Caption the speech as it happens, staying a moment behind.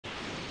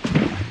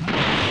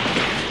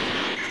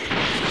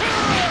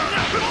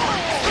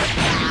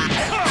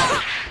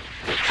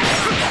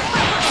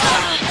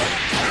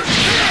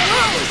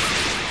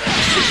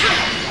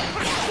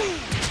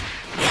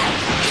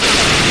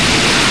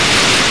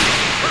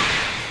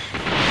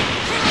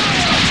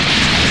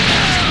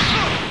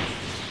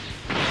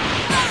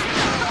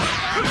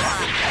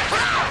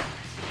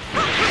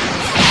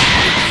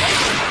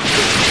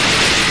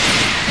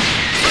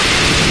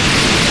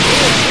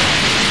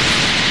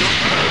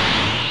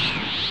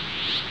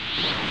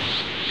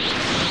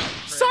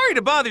Sorry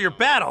to bother your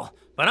battle,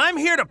 but I'm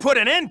here to put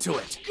an end to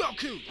it.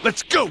 Goku!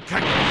 Let's go,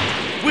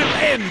 Kaioken! We'll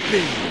end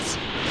things!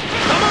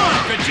 Come on,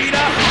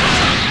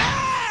 Vegeta!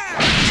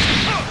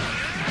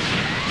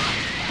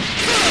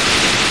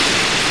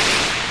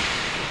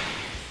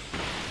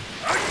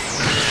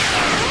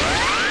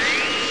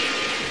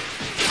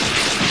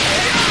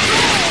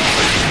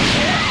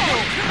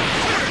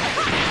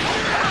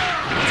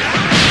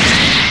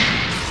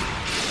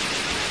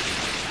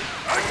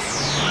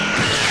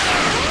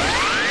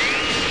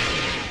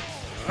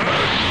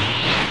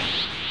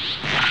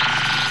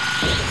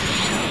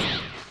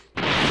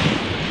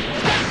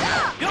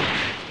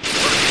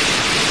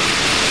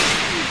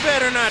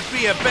 Better not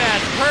be a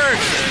bad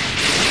person.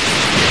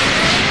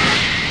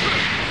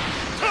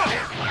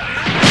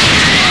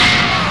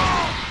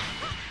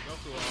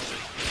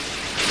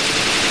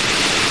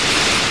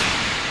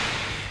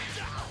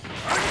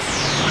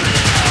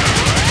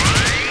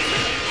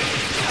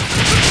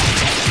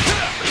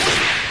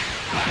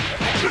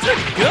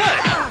 Pretty good.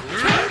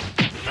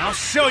 I'll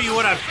show you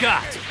what I've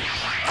got.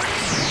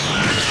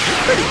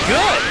 You're pretty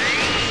good.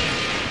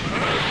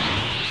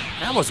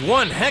 That was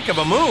one heck of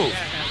a move.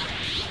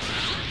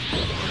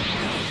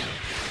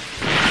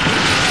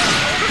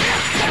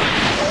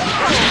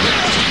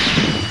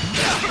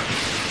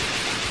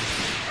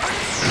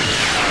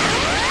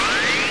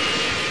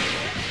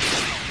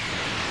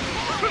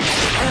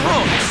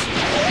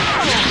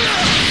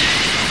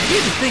 I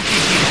didn't think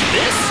you'd be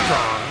this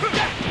strong.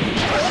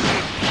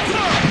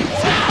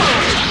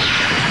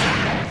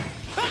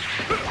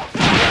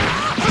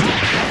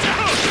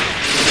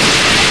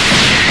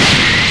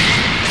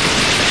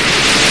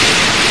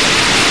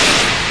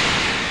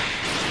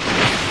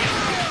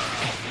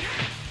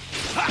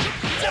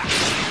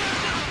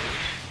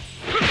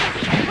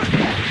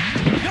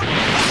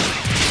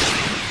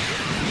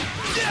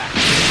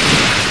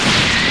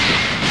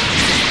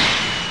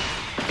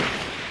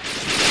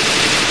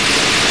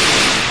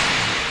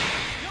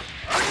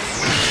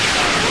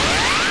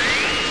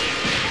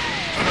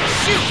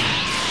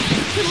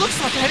 It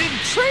looks like I didn't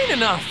train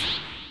enough.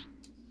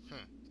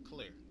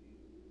 Clear.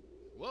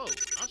 Whoa,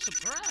 I'm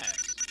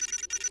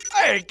surprised.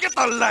 Hey, get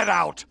the lead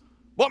out!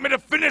 Want me to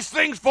finish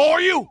things for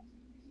you?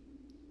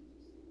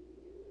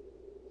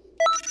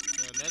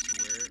 That's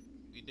weird.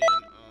 We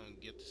didn't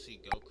get to see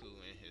Goku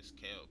in his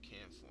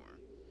Kaioken form.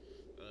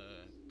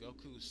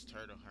 Goku's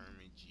Turtle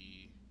Hermit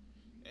G.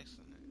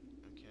 Excellent.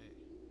 Okay.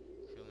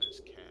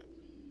 Krillin's cap.